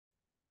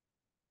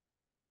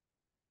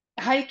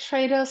Hi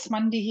traders,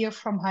 Mandy here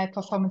from High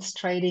Performance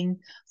Trading.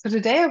 So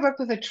today I work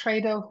with a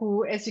trader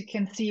who, as you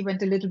can see,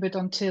 went a little bit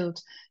on tilt.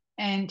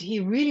 And he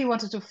really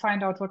wanted to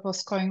find out what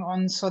was going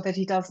on so that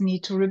he doesn't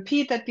need to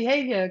repeat that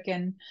behavior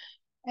again.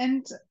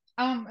 And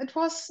it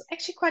was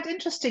actually quite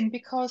interesting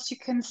because you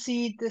can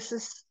see this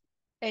is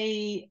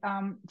a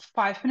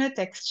 5-minute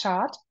DEX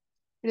chart.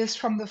 It is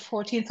from the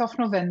 14th of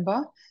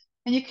November.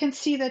 And you can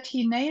see that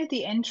he nailed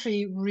the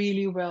entry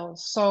really well.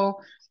 So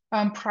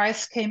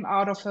price came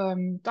out of a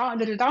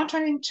little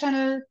downtrending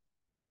channel,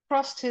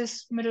 crossed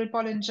his middle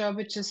Bollinger,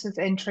 which is his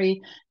entry,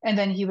 and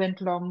then he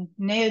went long,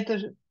 nailed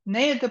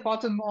the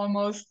bottom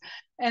almost,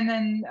 and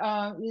then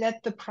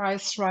let the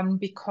price run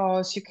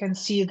because you can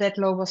see that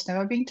low was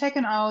never being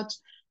taken out,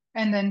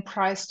 and then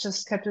price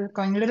just kept it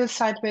going a little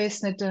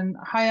sideways, and then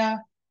higher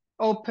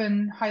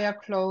open, higher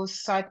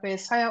close,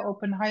 sideways, higher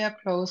open, higher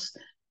close,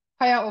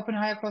 higher open,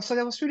 higher close. So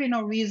there was really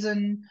no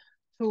reason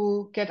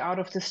to get out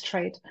of this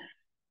trade.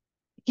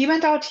 He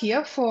went out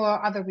here for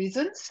other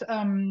reasons,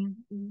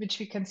 which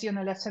we can see on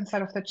the left-hand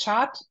side of the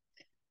chart.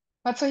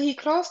 But so he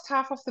closed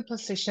half of the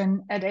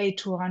position at a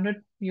 200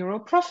 euro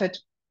profit.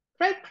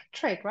 Great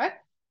trade, right?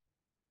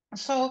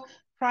 So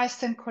price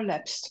then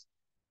collapsed.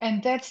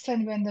 And that's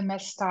then when the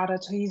mess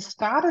started. So he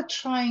started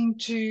trying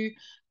to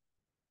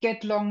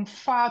get long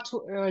far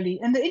too early.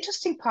 And the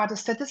interesting part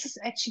is that this is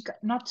actually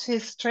not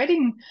his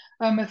trading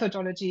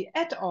methodology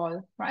at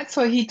all, right?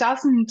 So he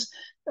doesn't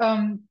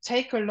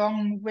take a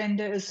long when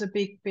there is a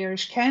big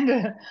bearish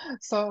candle.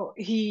 So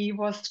he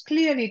was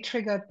clearly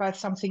triggered by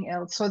something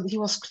else. So he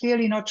was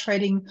clearly not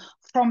trading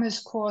from his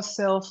core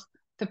self,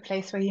 the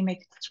place where he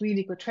makes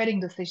really good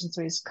trading decisions,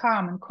 so he's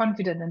calm and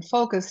confident and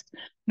focused.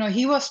 No,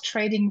 he was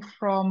trading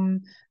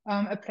from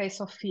a place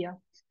of fear.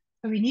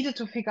 So we needed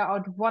to figure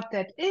out what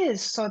that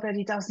is so that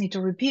he doesn't need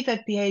to repeat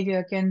that behavior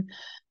again.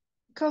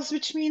 Because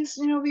which means,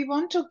 we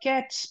want to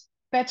get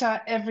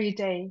better every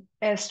day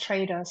as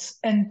traders.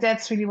 And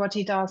that's really what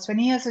he does. When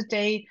he has a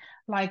day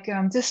like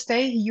this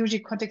day, he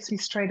usually contacts me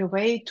straight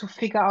away to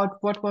figure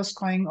out what was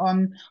going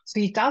on.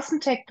 So he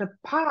doesn't take the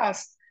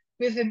past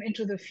with him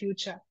into the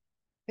future,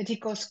 that he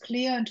goes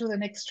clear into the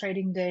next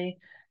trading day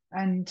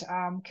and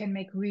can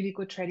make really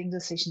good trading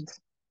decisions.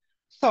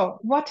 So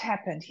what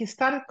happened? He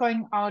started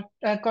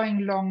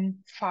going long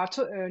far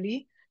too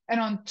early. And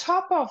on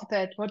top of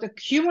that, what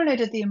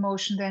accumulated the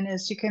emotion then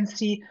is you can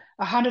see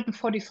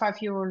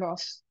 145 euro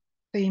loss.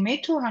 So he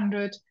made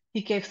 200,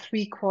 he gave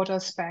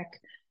 3/4 back.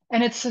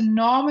 And it's a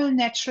normal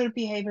natural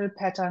behavioral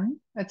pattern.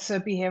 It's a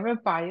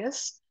behavioral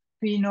bias.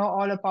 We know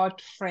all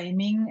about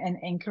framing and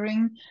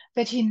anchoring,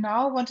 that he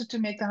now wanted to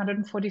make the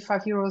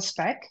 145 euros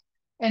back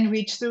and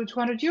reach the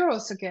 200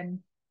 euros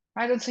again.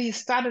 Right? And so he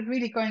started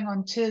really going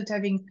on tilt,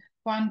 having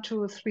 1,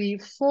 2, 3,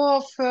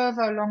 4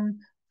 further long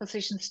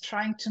positions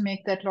trying to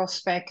make that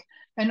loss back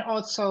and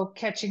also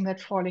catching that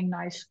falling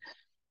knife.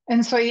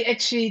 And so he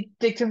actually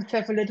digged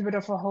himself a little bit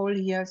of a hole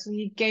here. So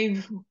he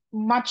gave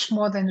much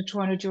more than the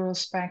 200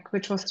 euros back,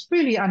 which was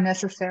really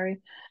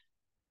unnecessary.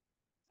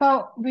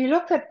 So we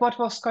looked at what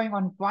was going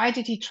on. Why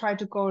did he try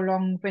to go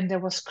long when there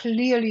was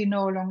clearly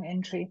no long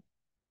entry?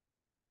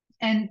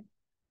 And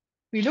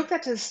we looked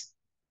at his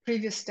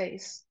previous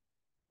days.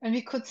 And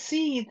we could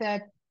see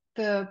that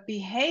the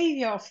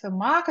behavior of the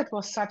market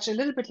was such a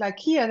little bit like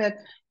here that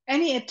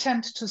any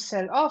attempt to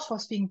sell off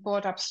was being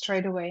bought up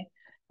straight away.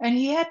 And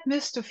he had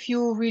missed a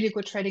few really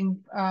good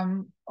trading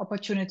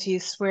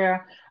opportunities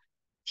where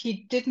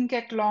he didn't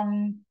get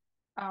long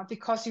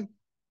because he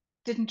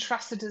didn't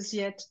trust it as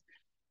yet,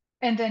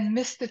 and then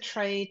missed the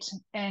trade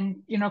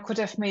and could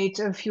have made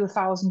a few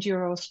thousand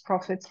euros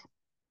profit.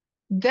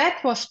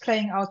 That was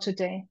playing out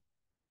today.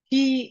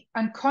 He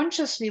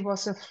unconsciously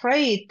was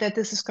afraid that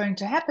this is going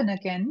to happen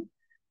again.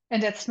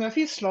 And that's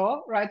Murphy's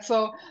Law, right?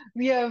 So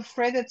we are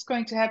afraid it's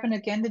going to happen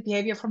again, the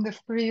behavior from the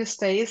previous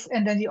days,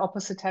 and then the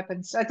opposite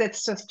happens.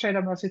 That's just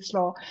trader Murphy's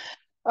Law.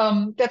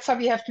 That's how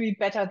we have to be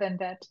better than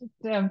that,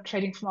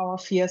 trading from our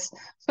fears.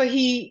 So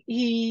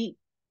he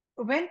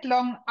went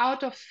long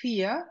out of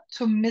fear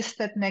to miss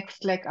that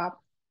next leg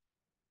up.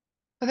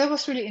 So that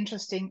was really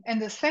interesting. And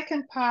the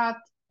second part,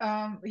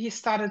 he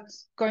started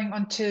going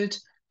on tilt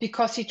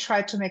because he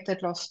tried to make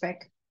that loss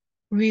back.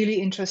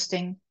 Really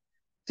interesting.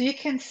 So you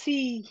can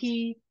see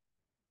he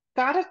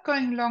started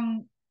going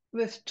long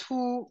with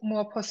 2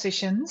 more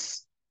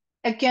positions.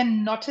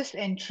 Again, not his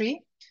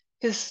entry.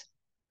 His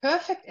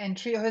perfect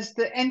entry, or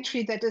the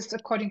entry that is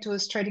according to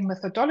his trading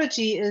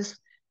methodology, is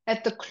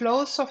at the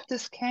close of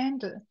this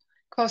candle,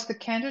 because the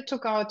candle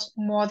took out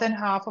more than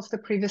half of the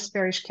previous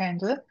bearish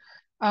candle.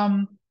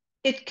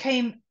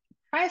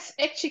 Price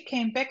actually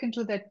came back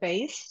into that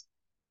base.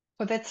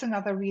 So that's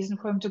another reason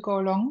for him to go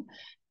long.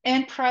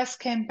 And price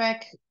came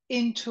back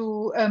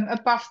into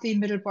above the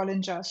middle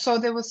Bollinger. So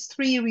there was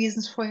 3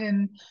 reasons for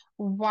him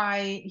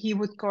why he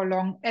would go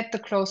long at the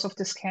close of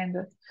this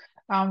candle.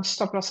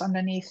 Stop loss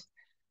underneath.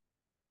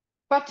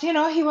 But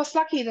he was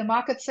lucky. The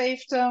market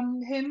saved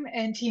him,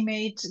 and he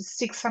made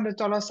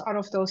 $600 out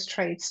of those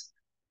trades.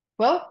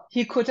 Well,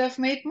 he could have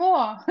made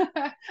more.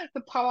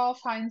 The power of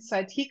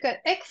hindsight. He got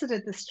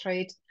exited this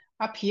trade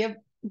up here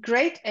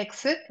great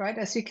exit, right?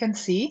 As you can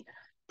see,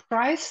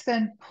 price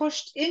then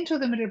pushed into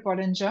the middle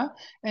Bollinger,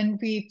 and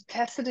we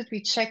tested it.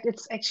 We checked.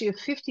 It's actually a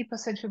 50%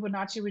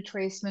 Fibonacci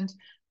retracement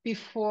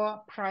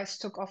before price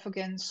took off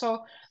again.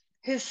 So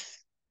his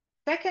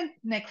second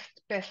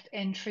next best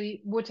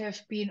entry would have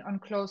been on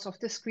close of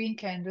this green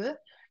candle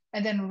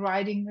and then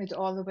riding it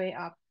all the way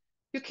up.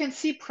 You can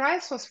see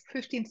price was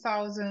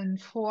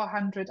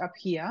 15,400 up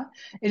here,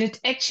 and it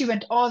actually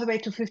went all the way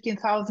to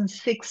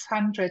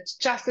 15,600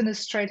 just in a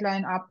straight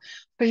line up.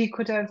 So he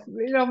could have,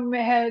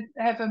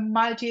 have a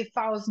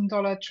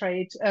multi-thousand-dollar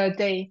trade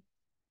day,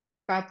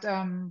 but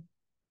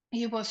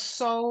he was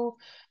so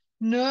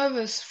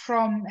nervous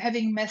from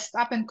having messed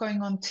up and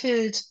going on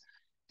tilt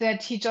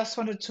that he just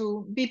wanted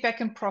to be back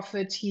in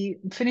profit. He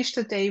finished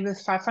the day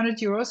with 500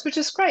 euros, which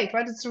is great,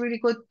 right? It's a really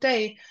good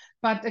day.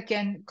 But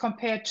again,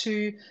 compared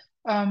to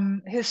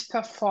his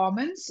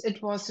performance,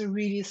 it was a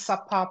really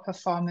subpar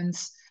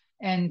performance.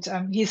 And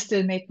he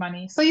still made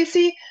money. So you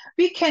see,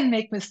 we can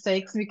make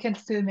mistakes, we can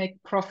still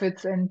make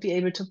profits and be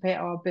able to pay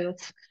our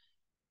bills.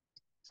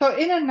 So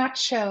in a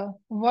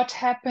nutshell, what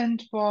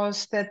happened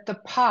was that the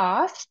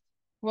past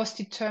was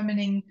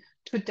determining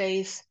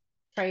today's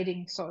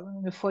trading,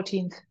 so the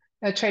 14th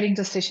trading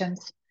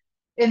decisions.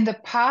 In the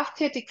past,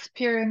 he had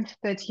experienced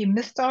that he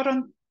missed out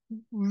on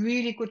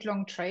really good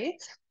long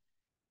trades.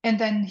 And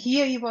then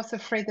here he was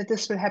afraid that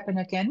this will happen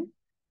again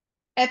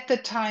at the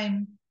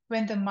time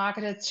when the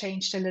market had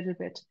changed a little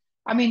bit.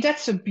 I mean,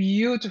 that's a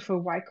beautiful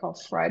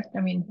Wyckoff, right? I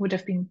mean, would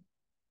have been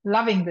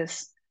loving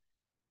this.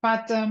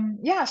 But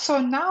yeah,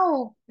 so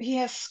now he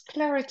has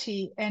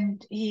clarity,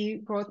 and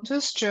he wrote into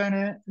his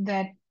journal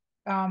that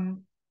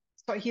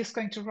so he's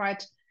going to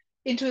write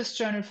into his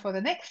journal for the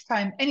next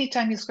time,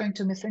 anytime he's going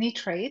to miss any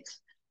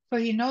trades. So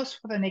he knows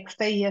for the next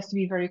day he has to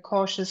be very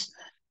cautious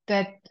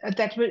that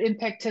that will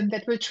impact him,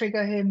 that will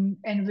trigger him,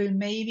 and will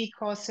maybe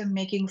cause him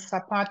making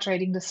subpar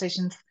trading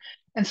decisions.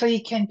 And so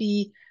he can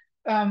be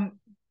um,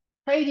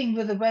 trading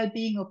with a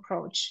well-being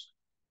approach,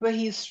 where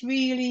he's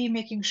really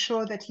making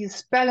sure that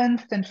he's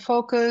balanced and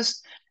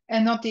focused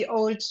and not the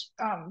old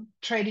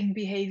trading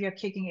behavior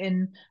kicking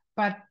in,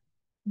 but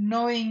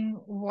knowing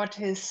what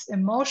his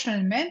emotional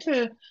and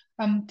mental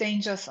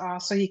dangers are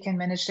so he can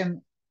manage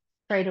them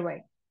straight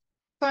away.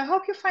 So I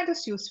hope you find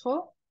this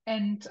useful,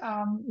 and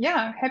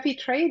yeah, happy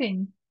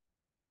trading.